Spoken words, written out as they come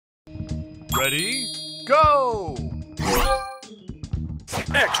Ready, go!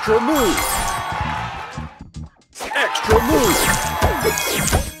 Extra move! Extra move!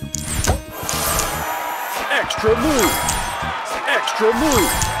 Extra move! Extra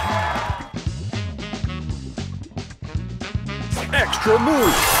move! Extra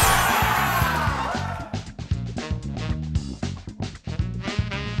move!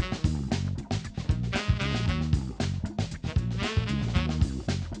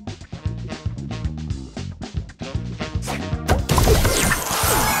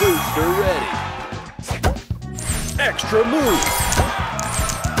 Booster ready. Extra move.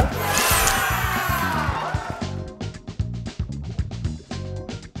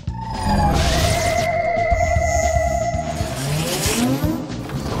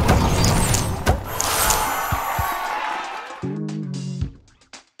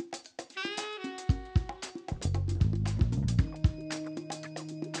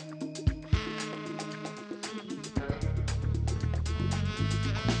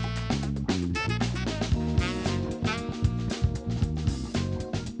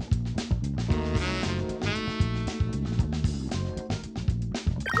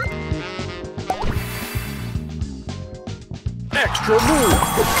 Extra move!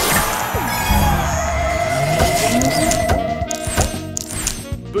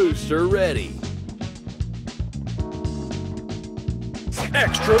 Booster ready.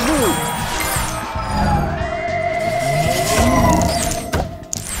 Extra move!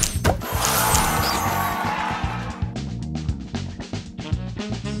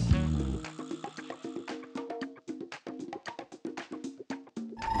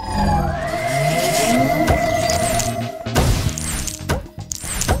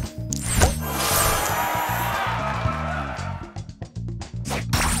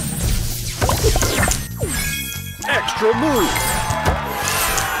 Extra move!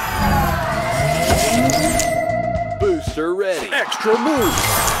 Booster ready. Extra move!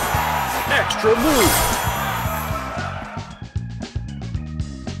 Extra move!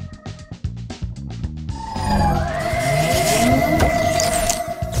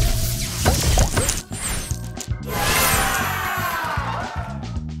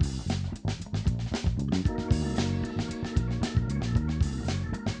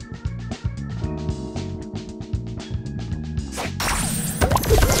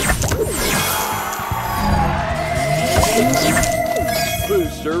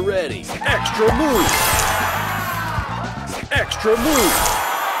 Booster ready. Extra move! Extra move!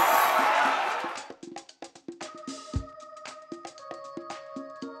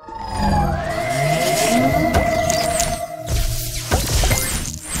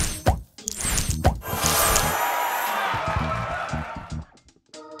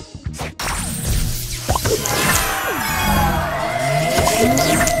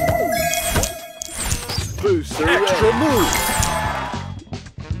 Booster extra move!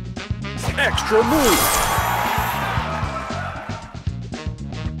 Extra move!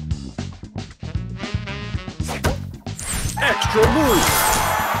 Extra move!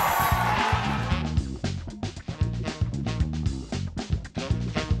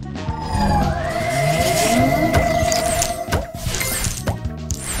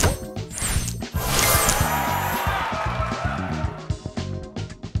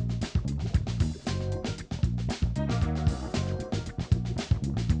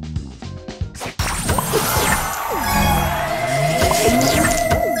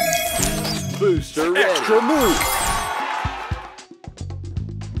 Booster ready. Extra move!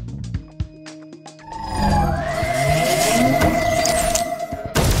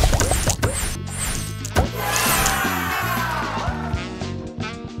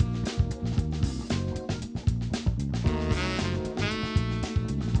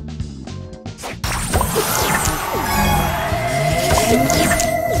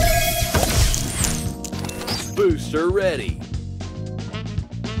 Booster ready.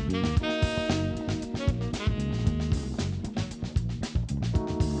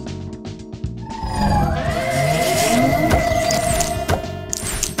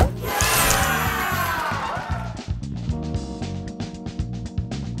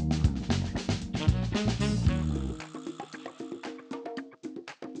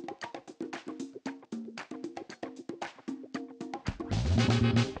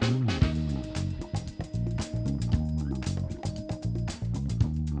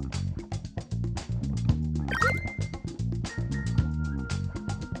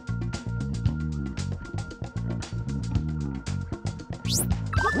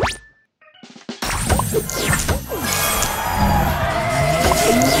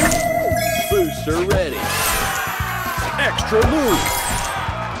 Booster ready. Extra move.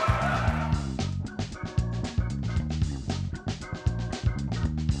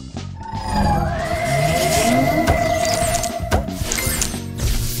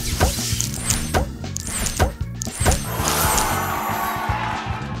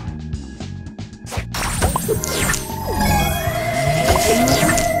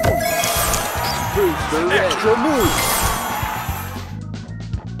 Booster ready. Extra move.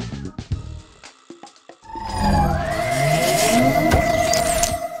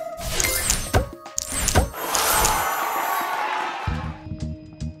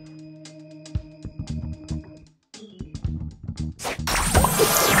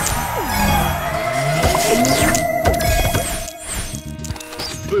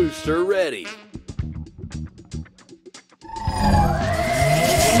 Booster ready.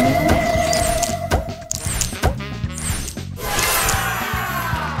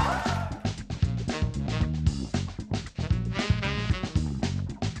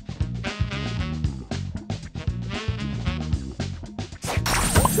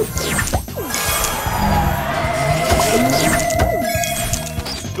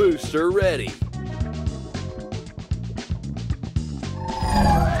 Booster ready.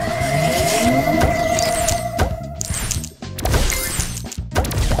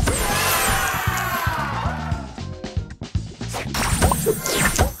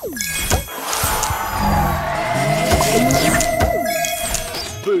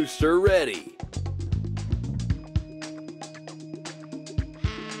 Booster ready.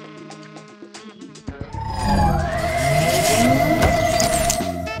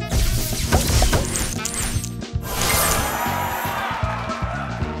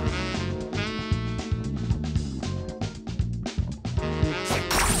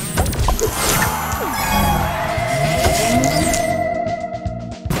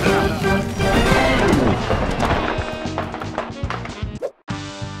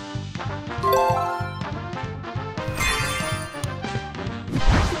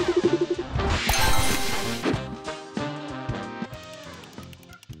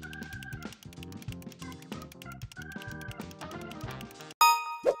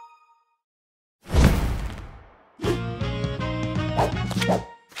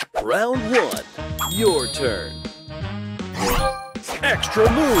 Round 1, your turn. Extra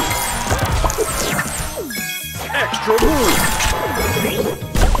move. Extra move.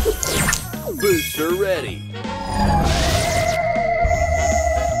 Booster ready.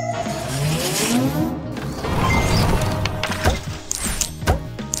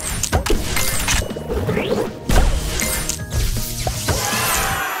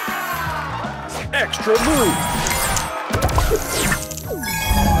 Extra move.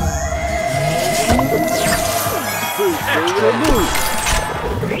 Extra move.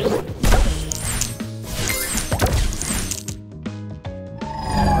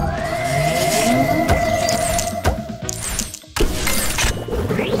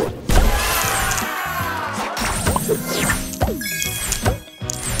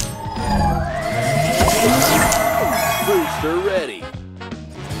 Booster ready.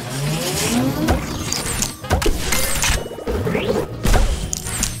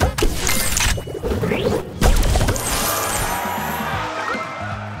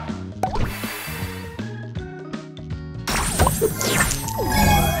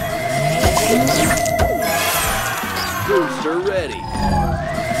 Booster ready.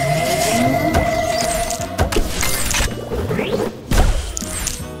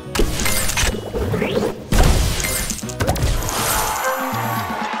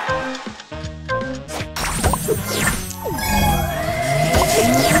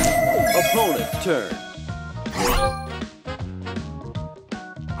 Opponent's turn.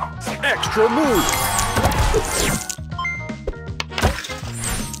 Extra move.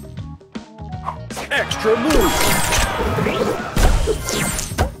 Extra move.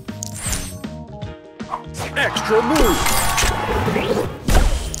 Extra move.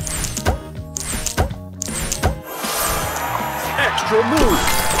 Extra move.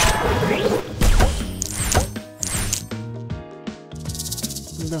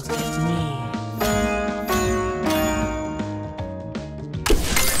 Look at me.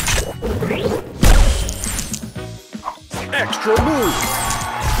 Extra move.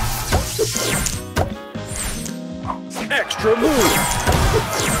 Extra move.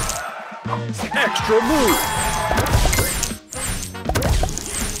 Extra move.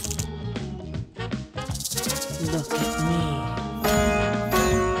 Look at me.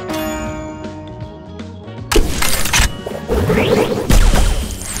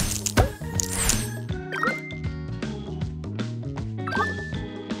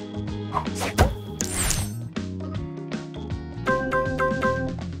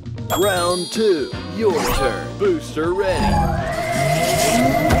 Round 2, your turn. Booster ready.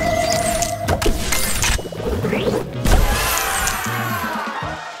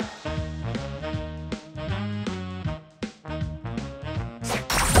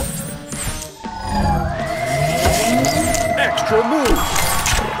 Extra move.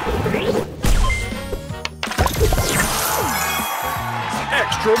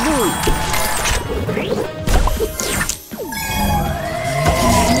 Extra move!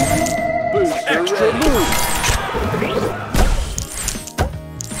 Booster extra ready. Move!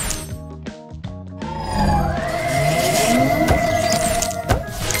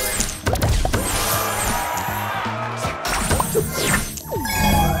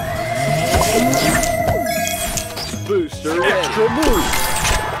 Booster ready.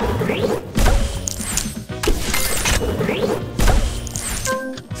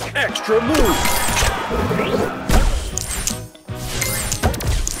 Extra move!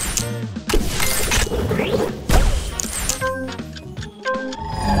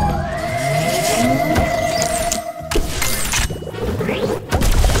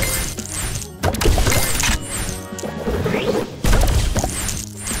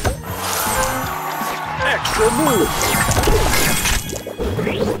 Extra move!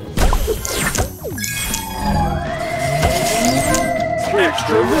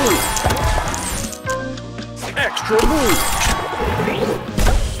 Extra move! Extra move! Extra move!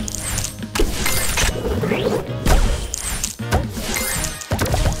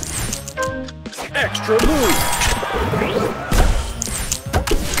 Extra move!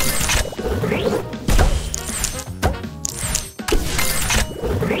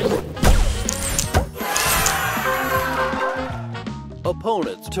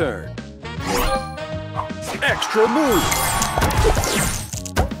 Opponent's turn. Extra move!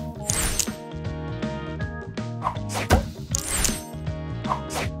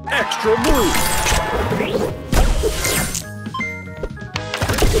 Extra move!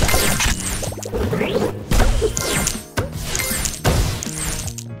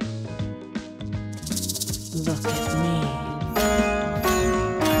 Look at me.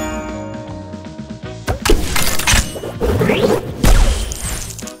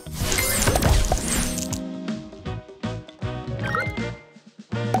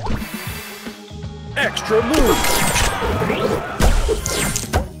 Extra move!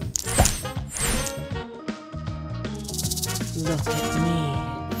 Look at me.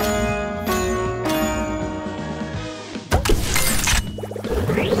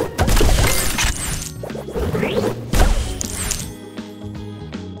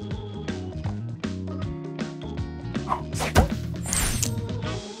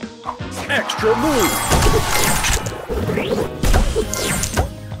 Extra move!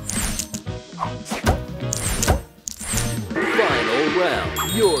 Final round,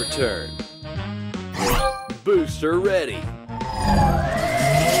 your turn. Booster ready.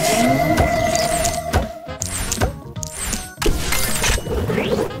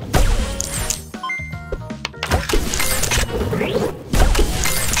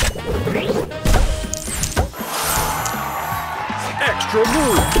 Extra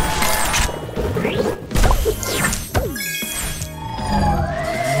move!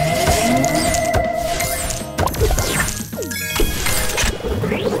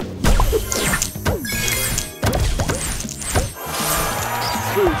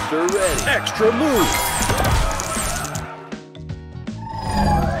 Booster ready. Extra move!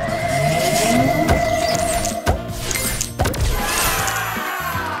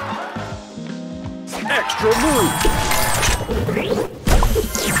 Extra move!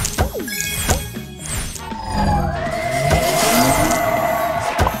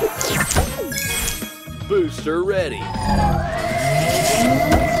 Booster ready.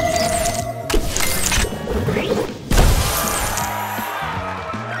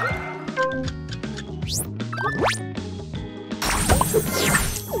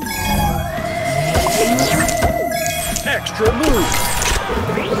 Extra move!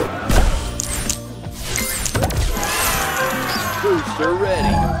 Booster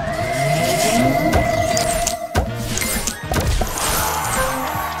ready.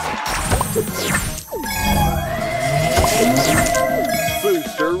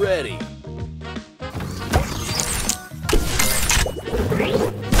 Booster ready.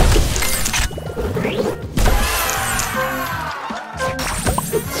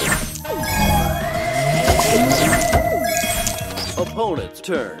 Opponent's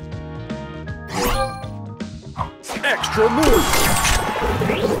turn. Extra move!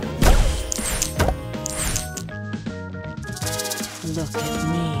 Look at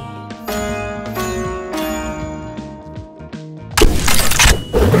me.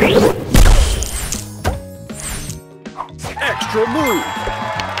 Extra move!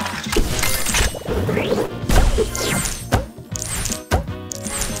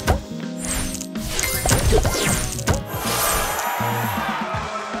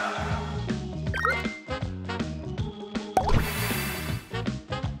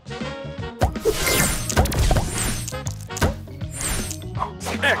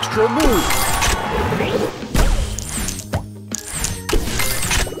 Extra move.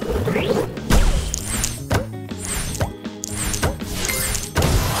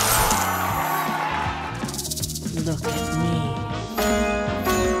 Look at me.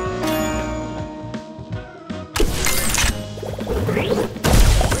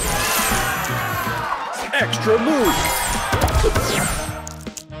 Extra move.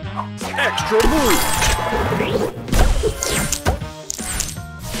 Extra move.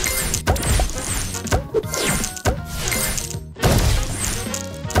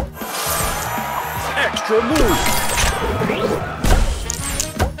 Extra move.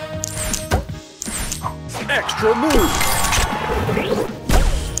 Extra move.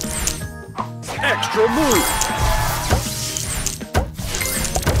 Extra move.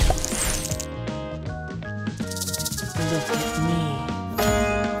 Look at me.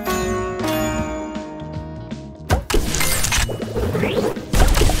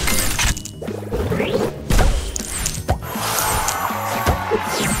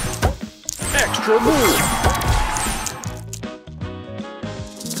 Extra move.